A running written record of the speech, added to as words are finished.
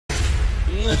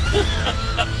The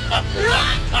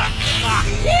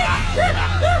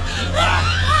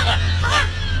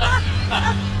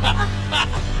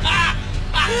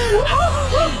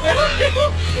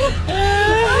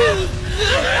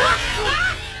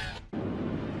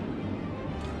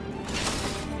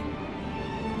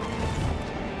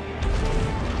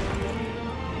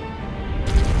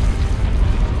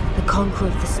Conqueror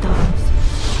of the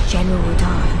Stars, General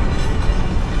Radahn.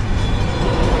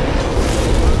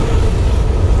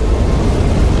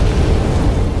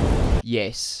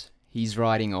 Yes, he's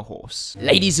riding a horse.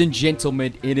 Ladies and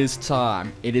gentlemen, it is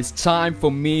time. It is time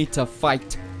for me to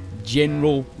fight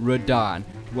General Radahn,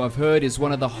 who I've heard is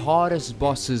one of the hardest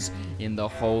bosses in the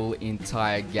whole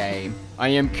entire game. I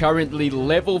am currently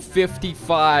level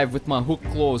 55 with my hook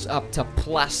claws up to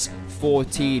plus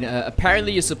 14.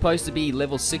 Apparently you're supposed to be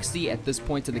level 60 at this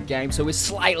point of the game, so we're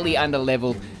slightly under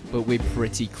leveled, but we're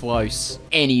pretty close.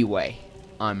 Anyway,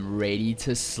 I'm ready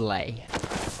to slay.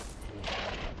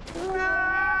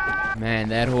 Man,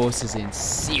 that horse is in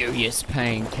serious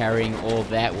pain carrying all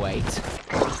that weight.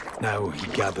 Now he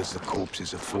gathers the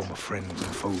corpses of former friends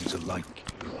and foes alike,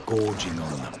 gorging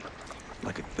on them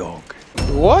like a dog.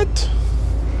 What?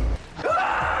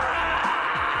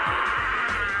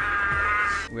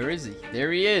 Where is he?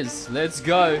 There he is. Let's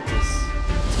go.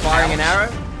 It's firing an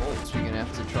arrow. Oh, so we're gonna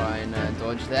have to try and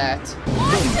dodge that.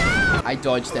 I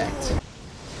dodged that.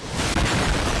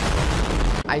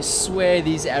 I swear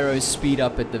these arrows speed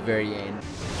up at the very end.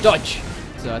 Dodge!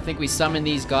 So I think we summon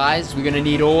these guys. We're gonna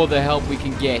need all the help we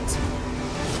can get.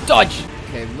 Dodge!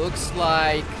 Okay, looks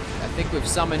like I think we've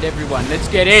summoned everyone. Let's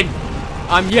get in!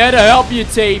 I'm here to help you,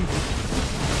 team!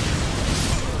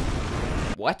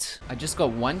 What? I just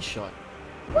got one shot.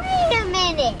 Wait a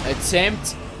minute!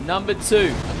 Attempt number 2.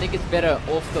 I think it's better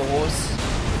off the horse.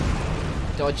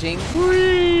 Dodging.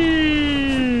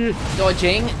 Whee!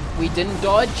 Dodging. We didn't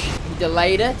dodge. He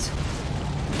delayed it.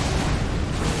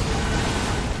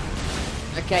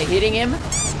 Okay, hitting him.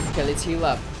 Okay, let's heal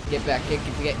up. Get back. Get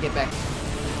back.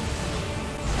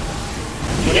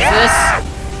 What is this?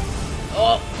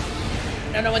 Oh.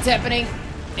 I don't know what's happening.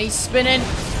 He's spinning.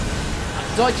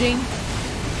 I'm dodging.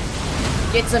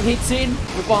 Get some hits in.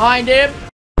 We're behind him.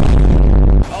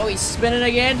 Oh, he's spinning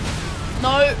again.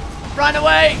 No. Run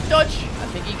away. Dodge. I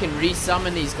think you can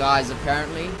resummon these guys,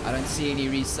 apparently. I don't see any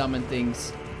resummon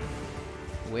things.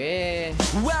 Where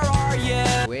are you?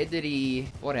 Where did he...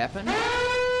 What happened?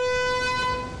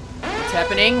 What's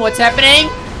happening? What's happening?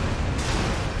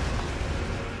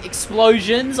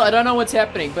 Explosions. I don't know what's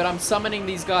happening, but I'm summoning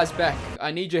these guys back.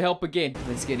 I need your help again.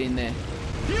 Let's get in there.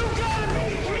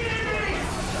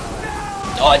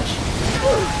 Dodge!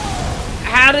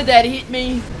 How did that hit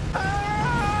me?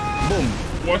 Boom.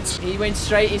 What? He went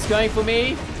straight. He's going for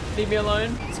me. Leave me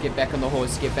alone. Let's get back on the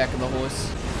horse. Get back on the horse.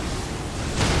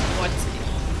 What?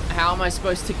 How am I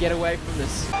supposed to get away from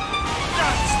this?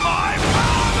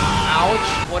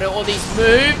 Ouch. What are all these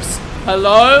moves?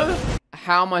 Hello?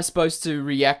 How am I supposed to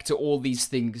react to all these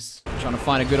things? I'm trying to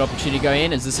find a good opportunity to go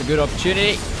in. Is this a good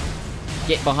opportunity?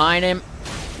 Get behind him.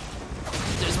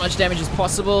 Do as much damage as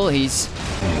possible. He's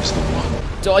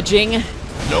dodging.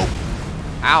 Nope.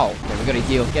 Ow. Okay, we gotta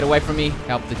heal. Get away from me.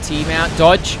 Help the team out.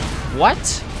 Dodge. What?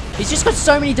 He's just got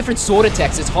so many different sword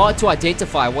attacks. It's hard to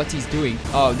identify what he's doing.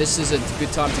 Oh, this is a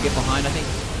good time to get behind, I think.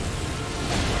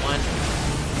 One.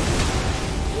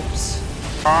 Oops.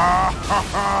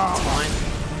 It's fine.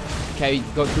 Okay,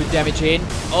 got good damage in.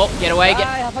 Oh, get away. Bye,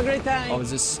 have a great time. Oh, is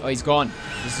this? Oh, he's gone.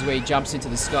 This is where he jumps into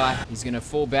the sky. He's gonna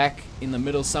fall back in the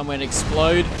middle somewhere and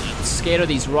explode. I'm scared of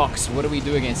these rocks. What do we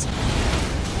do against him?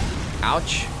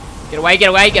 Ouch. Get away, get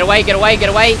away, get away, get away, get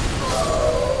away.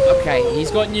 Okay,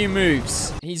 he's got new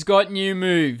moves. He's got new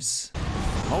moves.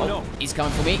 Oh, no. He's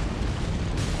coming for me.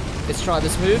 Let's try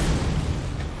this move.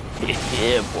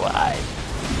 Yeah, boy.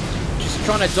 Just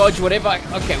trying to dodge whatever.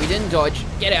 Okay, we didn't dodge.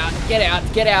 Get out, get out,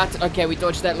 get out. Okay, we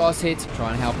dodged that last hit. Try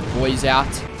and help the boys out.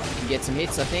 Get some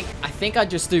hits, I think. I think I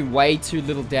just do way too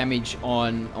little damage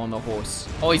on the horse.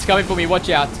 Oh, he's coming for me. Watch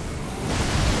out.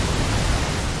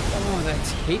 Oh, that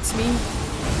hits me.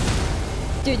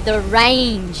 Dude, the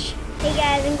range. Hey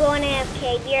guys, I'm going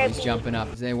AFK. BRB. He's jumping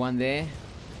up. Is there one there?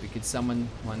 We could summon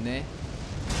one there.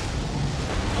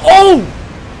 Oh!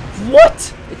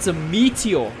 What? It's a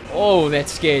meteor. Oh, that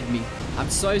scared me. I'm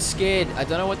so scared. I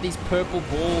don't know what these purple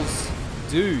balls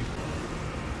do.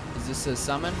 Is this a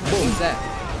summon? What was that?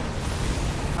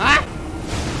 Ah!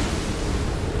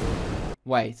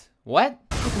 Wait. What?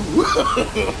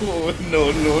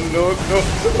 No.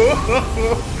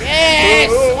 Yes!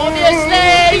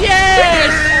 Obviously!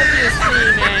 Yes! Obviously,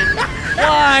 man.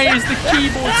 Why is the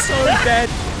keyboard so bad?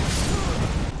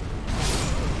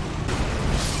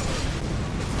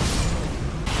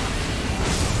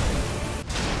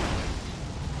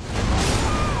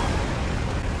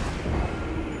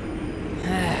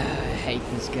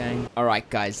 gang. Alright,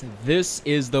 guys. This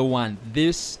is the one.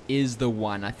 This is the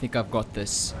one. I think I've got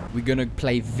this. We're gonna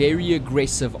play very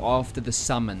aggressive after the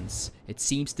summons. It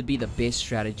seems to be the best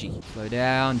strategy. Slow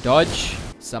down. Dodge.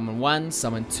 Summon 1.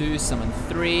 Summon 2. Summon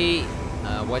 3.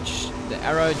 Watch the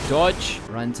arrow. Dodge.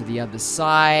 Run to the other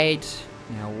side.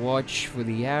 Now watch for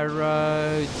the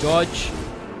arrow. Dodge.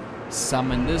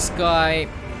 Summon this guy.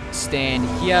 Stand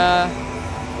here.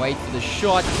 Wait for the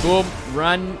shot. Boom.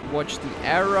 Run. Watch the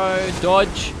arrow.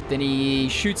 Dodge. Then he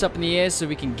shoots up in the air so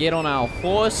we can get on our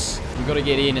horse. We've got to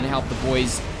get in and help the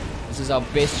boys. This is our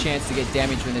best chance to get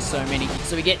damage when there's so many.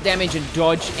 So we get damage and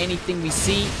dodge anything we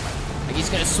see. Like he's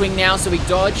going to swing now, so we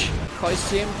dodge. Close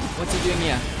to him. What's he doing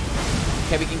here?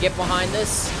 Okay, we can get behind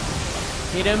this.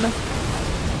 Hit him.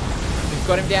 We've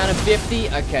got him down at 50.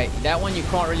 Okay, that one you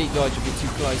can't really dodge if you're too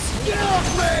close. Get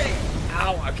off me!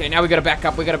 Ow! Okay, now we gotta back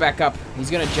up. We gotta back up.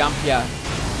 He's gonna jump here.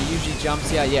 He usually jumps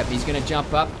here. Yep, he's gonna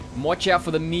jump up. Watch out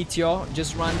for the meteor.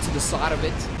 Just run to the side of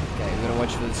it. Okay, we gotta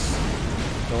watch for this.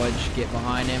 Dodge. Get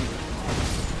behind him.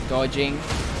 Dodging.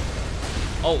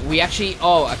 Oh, we actually...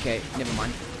 Oh, okay. Never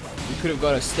mind. We could have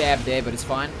got a stab there, but it's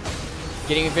fine.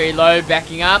 Getting it very low.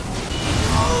 Backing up.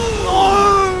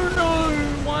 Oh,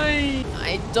 no way.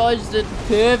 I dodged it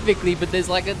perfectly, but there's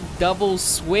like a double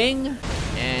swing.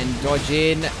 And dodge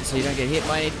in so you don't get hit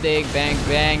by anything. Bang,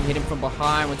 bang. Hit him from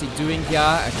behind. What's he doing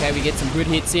here? Okay, we get some good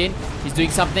hits in. He's doing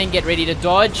something. Get ready to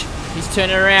dodge. He's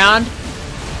turning around.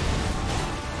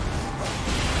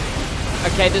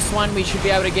 Okay, this one we should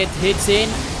be able to get hits in.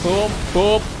 Boom,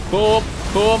 boom, boom,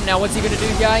 boom. Now what's he going to do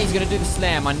here? He's going to do the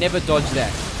slam. I never dodge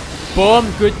that.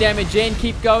 Boom, good damage in.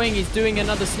 Keep going. He's doing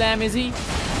another slam, is he?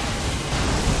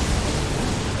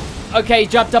 Okay, he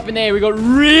jumped up in there. We got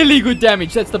really good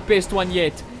damage. That's the best one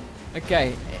yet.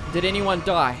 Okay, did anyone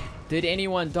die? Did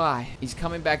anyone die? He's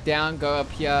coming back down. Go up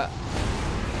here.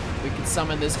 We can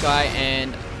summon this guy,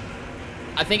 and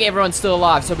I think everyone's still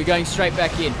alive, so we're going straight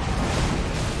back in.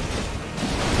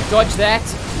 Dodge that.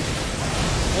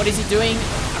 What is he doing?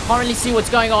 I can't really see what's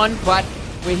going on, but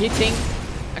we're hitting.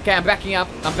 Okay, I'm backing up.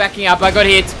 I'm backing up. I got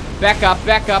hit. Back up,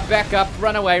 back up, back up.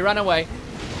 Run away, run away.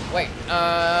 Wait,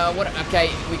 what? Okay,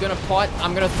 we're gonna pot.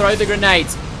 I'm gonna throw the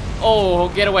grenades. Oh,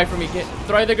 get away from me.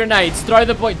 Throw the grenades. Throw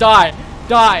the boy. Die.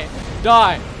 Die.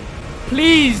 Die.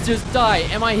 Please just die.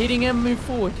 Am I hitting him? Move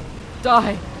forward.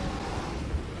 Die.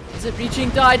 Is it reaching?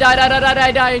 Die, die, die, die, die,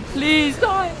 die, die. Please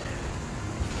die.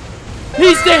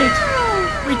 He's dead.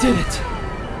 We did it.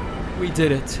 We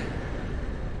did it.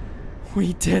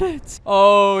 We did it.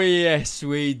 Oh, yes,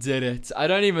 we did it. I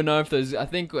don't even know if those... I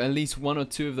think at least 1 or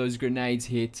 2 of those grenades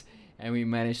hit. And we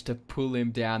managed to pull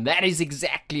him down. That is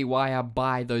exactly why I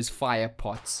buy those fire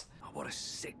pots. Oh, what a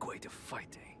sick way to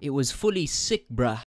fight, eh? It was fully sick, bruh.